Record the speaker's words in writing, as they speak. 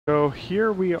So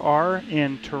here we are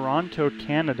in Toronto,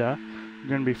 Canada. We're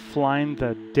going to be flying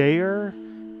the Dair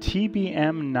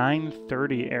TBM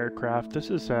 930 aircraft.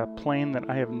 This is a plane that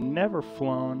I have never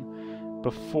flown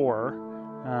before,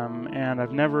 and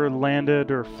I've never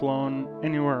landed or flown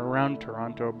anywhere around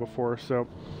Toronto before. So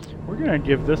we're going to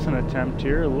give this an attempt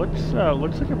here. It looks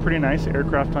like a pretty nice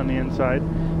aircraft on the inside,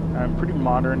 pretty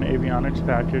modern avionics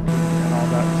package and all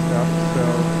that stuff. So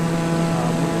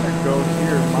go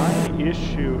here. My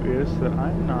issue is that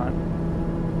I'm not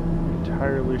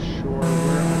entirely sure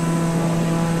where I'm going.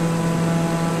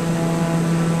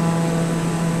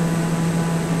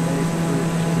 It may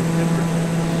prove to be difficult.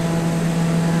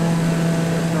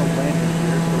 There's no landing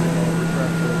gear, so we're going to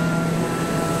retract the landing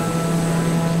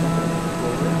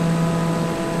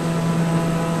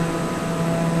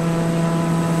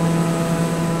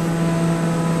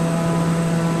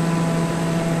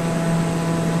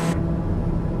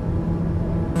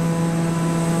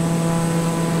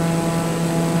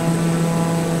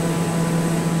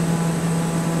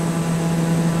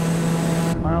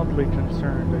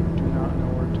concerned. I do not know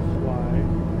where to fly.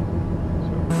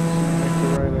 So we're just going to make the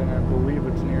right, and I believe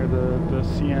it's near the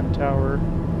CN tower.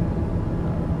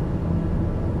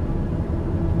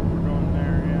 We're going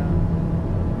there, yeah.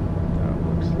 That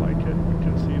looks like it. We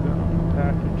can see that on the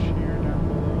package here down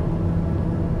below.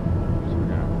 So we're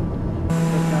going to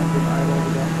put down to idle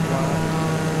without fly.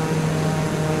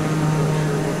 I'm not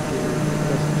sure what the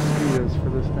best speed is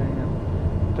for this thing. And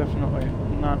definitely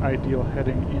not ideal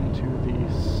heading into the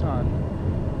sun.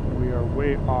 We are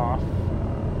way off,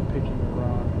 picking the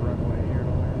wrong runway here to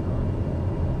land on.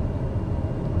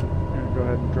 I'm going to go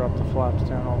ahead and drop the flaps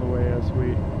down all the way as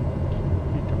we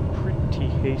make a pretty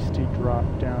hasty drop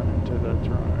down into the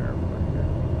Toronto airport here.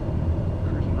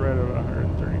 Cruising right at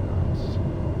 130 knots.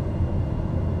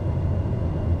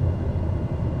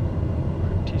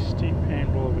 Pretty steep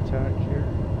angle of attack here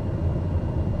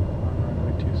on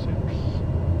runway 26.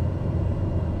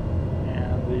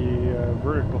 The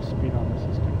vertical speed on this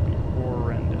is going to be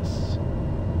horrendous.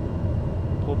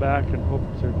 Pull back and hope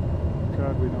to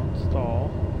God we don't stall.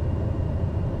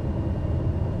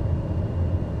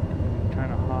 Getting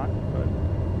kind of hot, but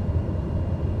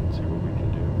let's see what we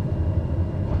can do.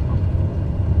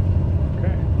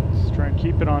 Okay, let's try and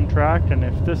keep it on track, and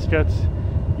if this gets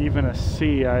even a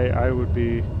C, I would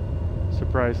be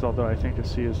surprised, although I think a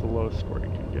C is the lowest score you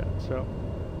can get. So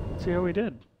let's see how we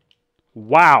did.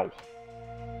 Wow!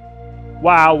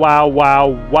 Wow, wow, wow,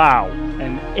 wow.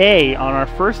 An A on our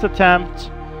first attempt,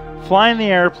 flying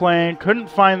the airplane, couldn't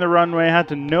find the runway, had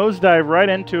to nosedive right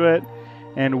into it,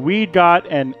 and we got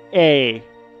an A.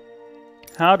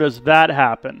 How does that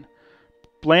happen?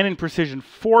 Landing precision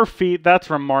 4 feet, that's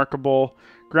remarkable.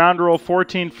 Ground roll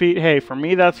 14 feet, hey, for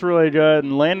me that's really good.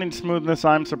 And landing smoothness,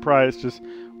 I'm surprised. Just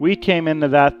we came into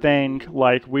that thing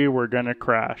like we were gonna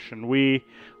crash, and we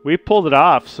pulled it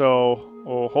off,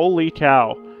 so holy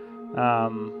cow.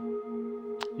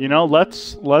 You know,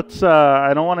 let's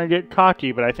I don't want to get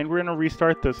cocky, but I think we're going to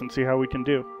restart this and see how we can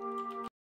do.